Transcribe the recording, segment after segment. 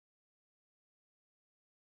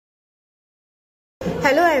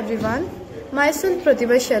Hello everyone, myself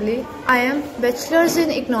Pratibha. I am Bachelor's in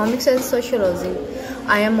Economics and Sociology.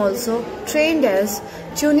 I am also trained as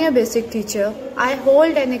Junior Basic Teacher. I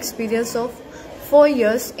hold an experience of 4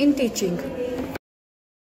 years in teaching.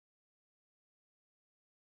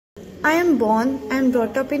 I am born and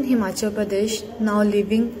brought up in Himachal Pradesh, now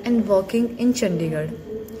living and working in Chandigarh.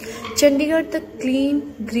 Chandigarh, the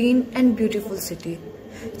clean, green and beautiful city.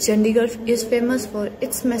 Chandigarh is famous for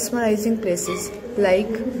its mesmerizing places like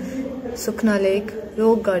Sukhna Lake,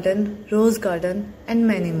 Rock Garden, Rose Garden and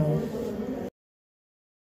many more.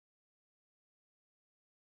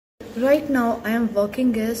 Right now I am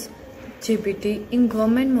working as GPT in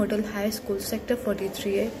Government Model High School Sector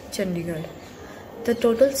 43A, Chandigarh. The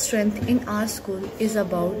total strength in our school is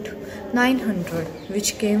about 900,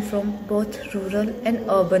 which came from both rural and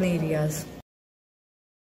urban areas.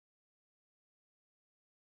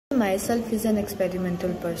 Myself is an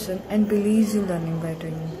experimental person and believes in learning by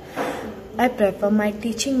doing. I prefer my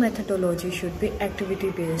teaching methodology should be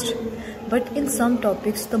activity based, but in some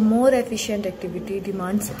topics the more efficient activity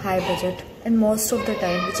demands high budget and most of the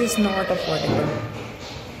time which is not affordable.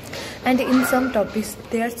 And in some topics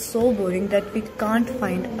they are so boring that we can't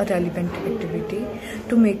find a relevant activity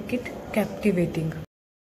to make it captivating.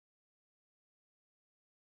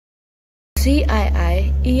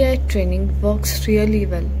 ZIIEI training works really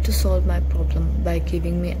well to solve my problem by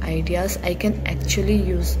giving me ideas I can actually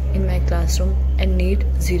use in my classroom and need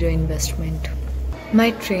zero investment. My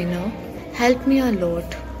trainer helped me a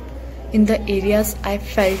lot in the areas I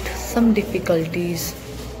felt some difficulties.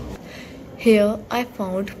 Here I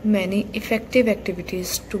found many effective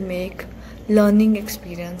activities to make learning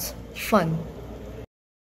experience fun.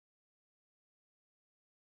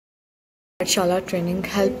 Shala training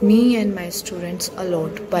helped me and my students a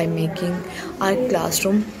lot by making our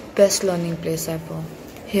classroom best learning place ever.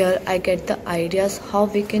 Here I get the ideas how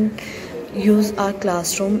we can use our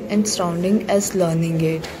classroom and surrounding as learning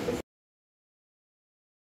aid.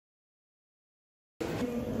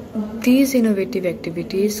 These innovative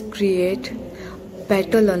activities create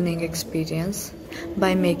better learning experience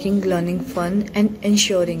by making learning fun and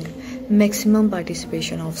ensuring maximum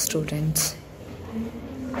participation of students.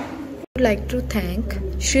 I would like to thank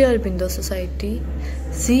Sri Aurobindo Society,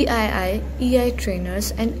 ZIIEI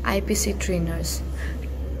trainers and IPC trainers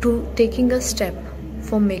to taking a step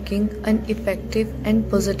for making an effective and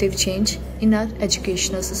positive change in our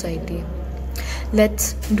educational society.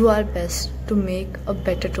 Let's do our best to make a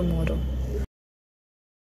better tomorrow.